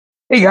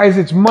Hey guys,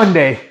 it's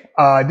Monday.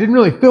 Didn't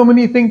really film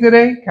anything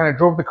today. Kind of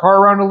drove the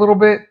car around a little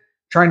bit,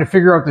 trying to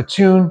figure out the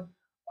tune.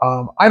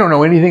 I don't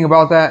know anything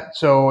about that,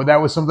 so that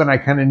was something I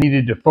kind of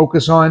needed to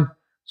focus on.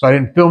 So I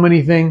didn't film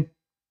anything.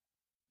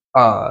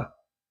 Uh,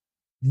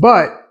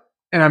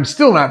 and I'm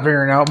still not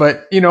figuring out.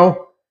 But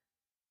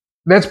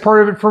that's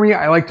part of it for me.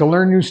 I like to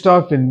learn new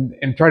stuff and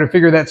try to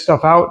figure that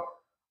stuff out.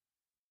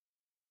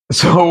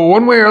 So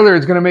one way or other,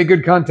 it's going to make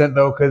good content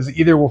though, because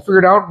either we'll figure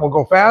it out and we'll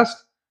go fast,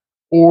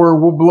 or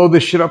we'll blow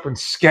this shit up and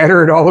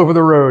scatter it all over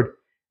the road.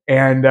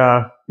 And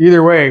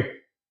either way,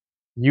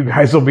 you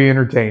guys will be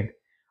entertained.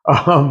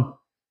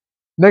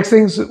 Next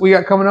things we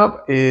got coming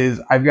up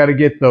is I've got to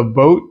get the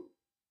boat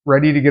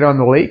ready to get on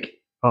the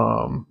lake.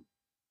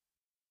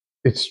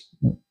 It's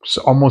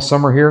almost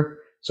summer here,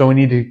 so we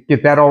need to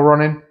get that all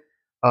running.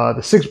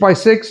 The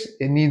 6x6,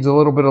 it needs a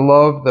little bit of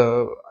love.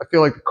 I feel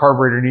like the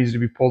carburetor needs to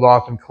be pulled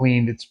off and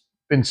cleaned. It's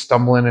been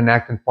stumbling and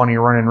acting funny,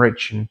 running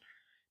rich, and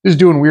just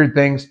doing weird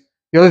things.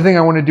 The other thing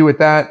I want to do with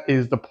that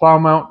is the plow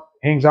mount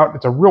hangs out.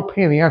 It's a real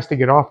pain in the ass to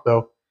get off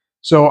though.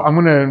 So I've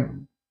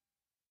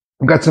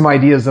got some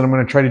ideas that I'm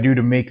going to try to do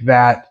to make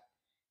that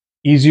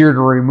easier to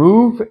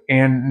remove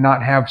and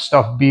not have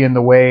stuff be in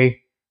the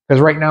way.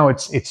 Because right now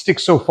it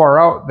sticks so far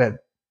out that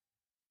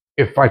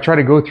if I try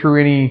to go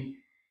through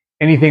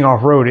anything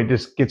off road, it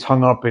just gets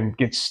hung up and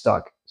gets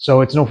stuck.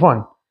 So it's no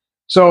fun.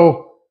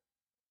 So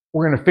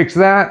we're going to fix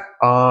that.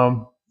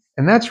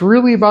 And that's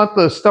really about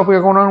the stuff we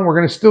got going on. We're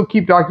going to still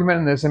keep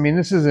documenting this. I mean,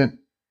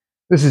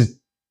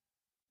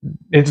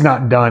 it's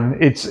not done.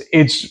 It's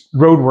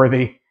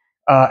roadworthy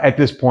at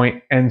this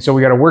point. And so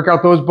we got to work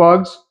out those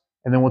bugs,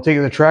 and then we'll take it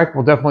to the track.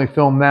 We'll definitely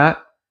film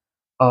that.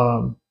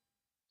 So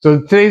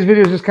today's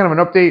video is just kind of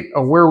an update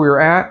of where we're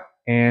at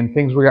and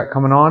things we got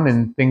coming on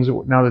and things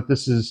now that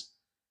this is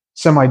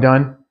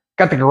semi-done.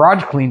 Got the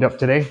garage cleaned up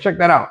today. Check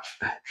that out.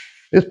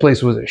 This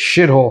place was a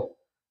shithole.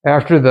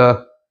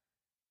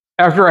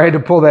 After I had to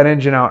pull that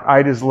engine out,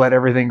 I just let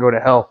everything go to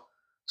hell.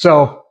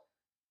 So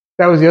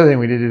that was the other thing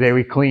we did today.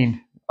 We cleaned.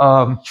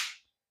 I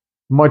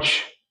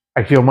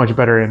feel much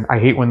better, and I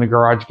hate when the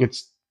garage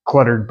gets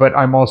cluttered. But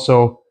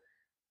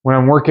when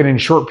I'm working in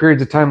short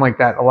periods of time like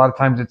that, a lot of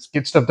times it's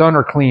get stuff done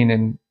or clean,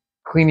 and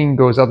cleaning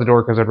goes out the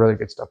door because I'd rather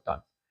get stuff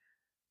done.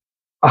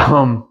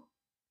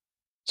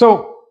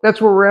 So that's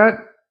where we're at.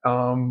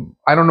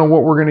 I don't know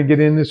what we're going to get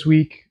in this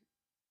week.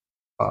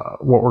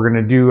 What we're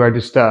going to do.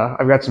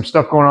 I've got some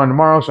stuff going on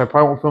tomorrow, so I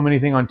probably won't film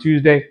anything on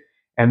Tuesday,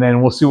 and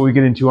then we'll see what we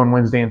get into on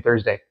Wednesday and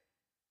Thursday.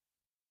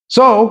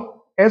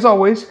 So, as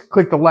always,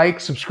 click the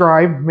like,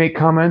 subscribe, make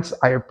comments.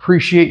 I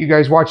appreciate you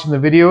guys watching the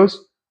videos.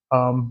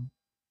 I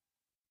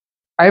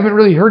haven't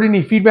really heard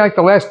any feedback.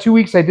 The last 2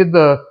 weeks I did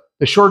the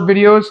short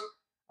videos.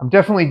 I'm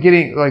definitely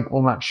getting,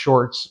 not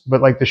shorts,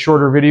 but like the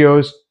shorter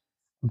videos.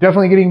 I'm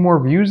definitely getting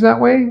more views that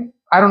way.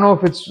 I don't know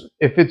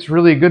if it's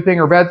really a good thing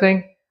or a bad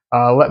thing.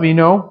 Let me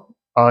know.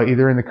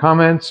 Either in the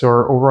comments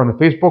or over on the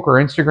Facebook or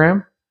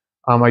Instagram.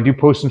 I do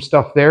post some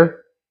stuff there.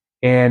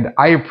 And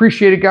I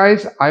appreciate it,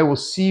 guys. I will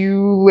see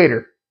you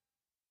later.